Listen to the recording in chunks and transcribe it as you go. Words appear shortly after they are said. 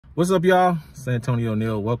What's up, y'all? It's Antonio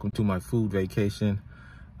Neal. Welcome to my food vacation.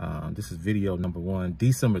 This is video number 1,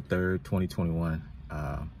 December 3rd, 2021.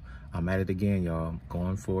 I'm at it again, y'all. I'm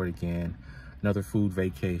going for it again. Another food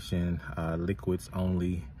vacation, liquids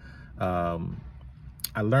only.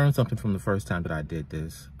 I learned something from the first time that I did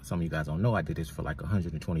this. Some of you guys don't know I did this for like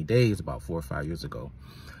 120 days about 4 or 5 years ago.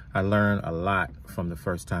 I learned a lot from the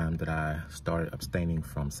first time that I started abstaining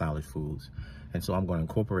from solid foods. And so I'm going to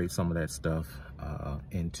incorporate some of that stuff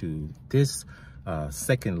into this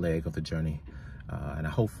second leg of the journey. And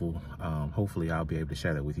hopefully I'll be able to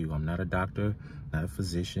share that with you. I'm not a doctor, not a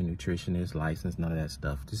physician, nutritionist, licensed, none of that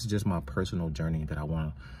stuff. This is just my personal journey that I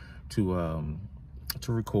want to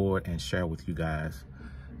record and share with you guys,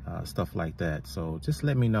 stuff like that. So just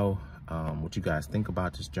let me know what you guys think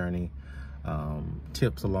about this journey.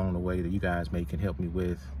 Tips along the way that you guys can help me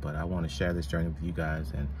with, but I want to share this journey with you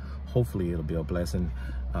guys, and hopefully it'll be a blessing.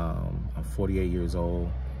 I'm 48 years old.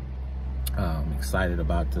 I'm excited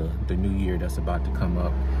about the new year that's about to come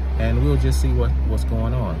up, and we'll just see what's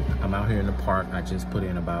going on. I'm out here in the park. I just put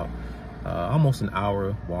in about almost an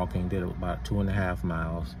hour walking, did about 2.5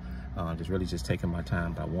 miles. Just taking my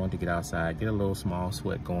time, but I wanted to get outside, get a little small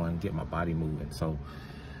sweat going, get my body moving. So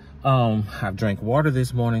I've drank water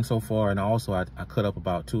this morning so far, and also I cut up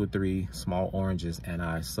about 2 or 3 small oranges, and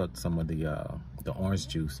I sucked some of the orange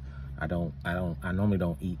juice. I normally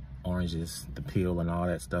don't eat oranges, the peel and all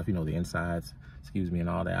that stuff, you know, the insides, and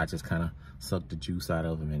all that. I just kind of suck the juice out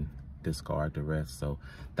of them and discard the rest. So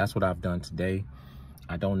that's what I've done today.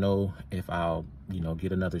 I don't know if I'll,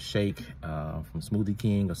 get another shake from Smoothie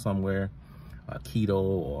King or somewhere, a keto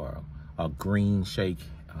or a green shake.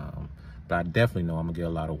 But I definitely know I'm gonna get a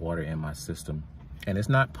lot of water in my system. And it's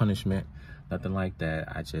not punishment, nothing like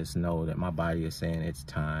that. I just know that my body is saying it's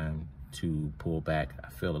time to pull back. I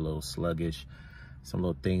feel a little sluggish, some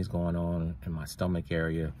little things going on in my stomach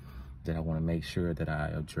area that I wanna make sure that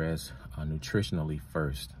I address nutritionally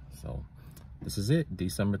first. So this is it,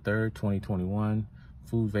 December 3rd, 2021,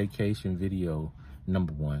 food vacation video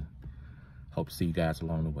number 1. Hope to see you guys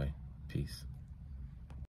along the way. Peace.